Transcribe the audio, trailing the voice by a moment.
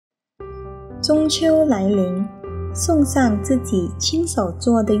中秋来临，送上自己亲手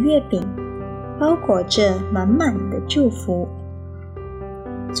做的月饼，包裹着满满的祝福。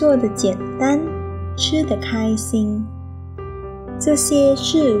做得简单，吃得开心。这些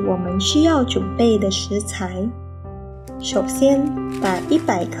是我们需要准备的食材。首先，把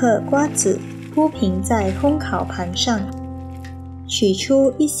100克瓜子铺平在烘烤盘上，取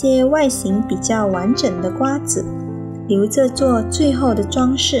出一些外形比较完整的瓜子，留着做最后的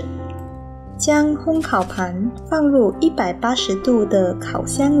装饰。将烘烤盘放入180度的烤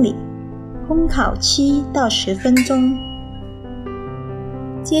箱里，烘烤7到10分钟。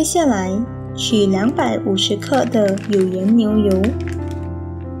接下来，取250克的有盐牛油，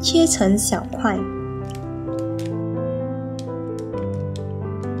切成小块。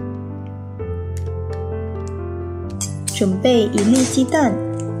准备1粒鸡蛋，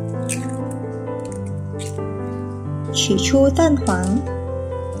取出蛋黄，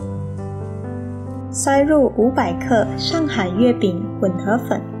塞入500克上海月饼混合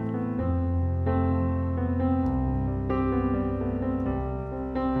粉，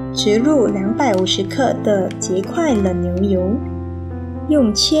植入250克的结块冷牛油，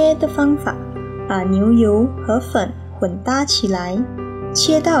用切的方法把牛油和粉混搭起来，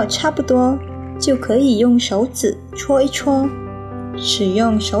切到差不多就可以用手指搓一搓，使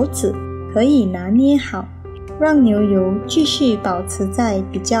用手指可以拿捏好，让牛油继续保持在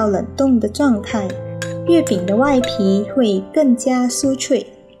比较冷冻的状态，月饼的外皮会更加酥脆。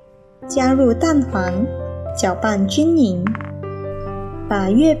加入蛋黄，搅拌均匀，把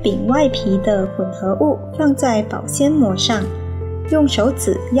月饼外皮的混合物放在保鲜膜上，用手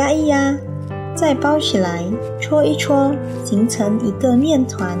指压一压，再包起来，搓一搓，形成一个面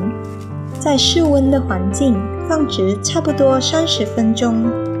团。在室温的环境放置差不多30分钟。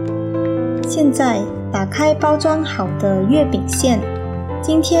现在打开包装好的月饼馅，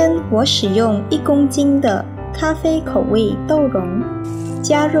今天我使用1公斤的咖啡口味豆蓉，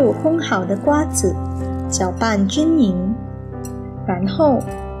加入烘好的瓜子，搅拌均匀，然后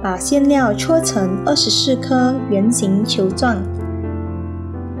把馅料搓成24颗圆形球状。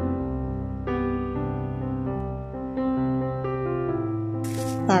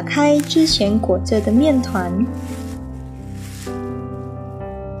打开之前裹着的面团，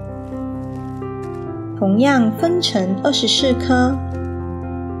同样分成24颗，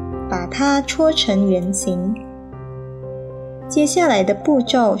把它搓成圆形。接下来的步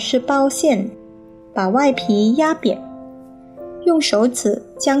骤是包馅，把外皮压扁，用手指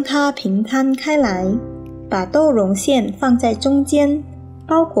将它平摊开来，把豆蓉馅放在中间，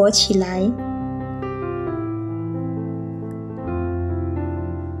包裹起来。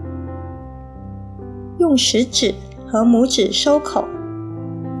用食指和拇指收口，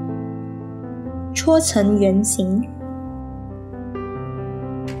搓成圆形。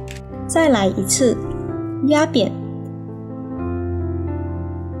再来一次，压扁，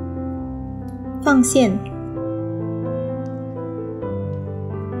放馅，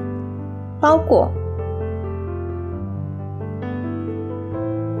包裹，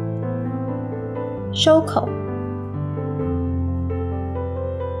收口，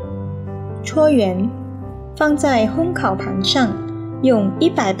搓圆，放在烘烤盘上，用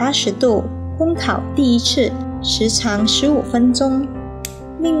180度烘烤第一次，时长15分钟。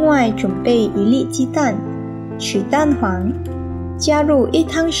另外准备1粒鸡蛋，取蛋黄，加入1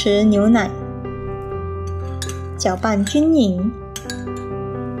汤匙牛奶，搅拌均匀。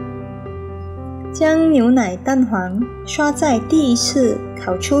将牛奶蛋黄刷在第一次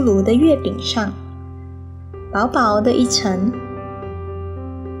烤出炉的月饼上，薄薄的一层。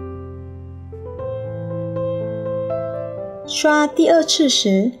刷第2次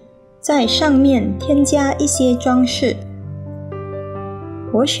时，在上面添加一些装饰。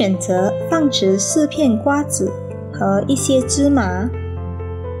我选择放置4片瓜子和一些芝麻，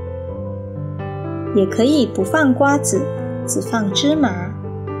也可以不放瓜子，只放芝麻。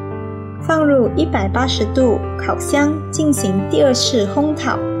放入180度烤箱进行第2次烘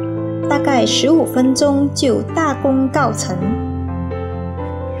烤，大概15分钟就大功告成。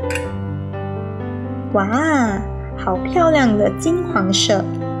哇，好漂亮的金黄色！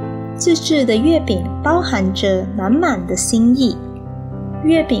自制的月饼包含着满满的心意。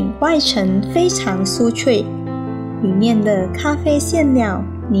月饼外层非常酥脆，里面的咖啡馅料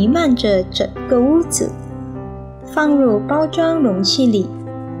弥漫着整个屋子。放入包装容器里，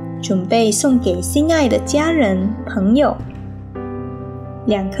准备送给心爱的家人朋友。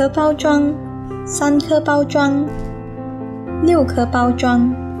2颗包装，3颗包装，6颗包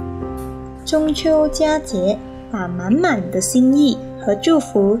装。中秋佳节，把满满的心意和祝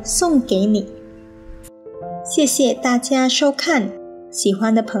福送给你。谢谢大家收看，喜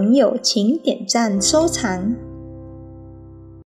欢的朋友请点赞收藏。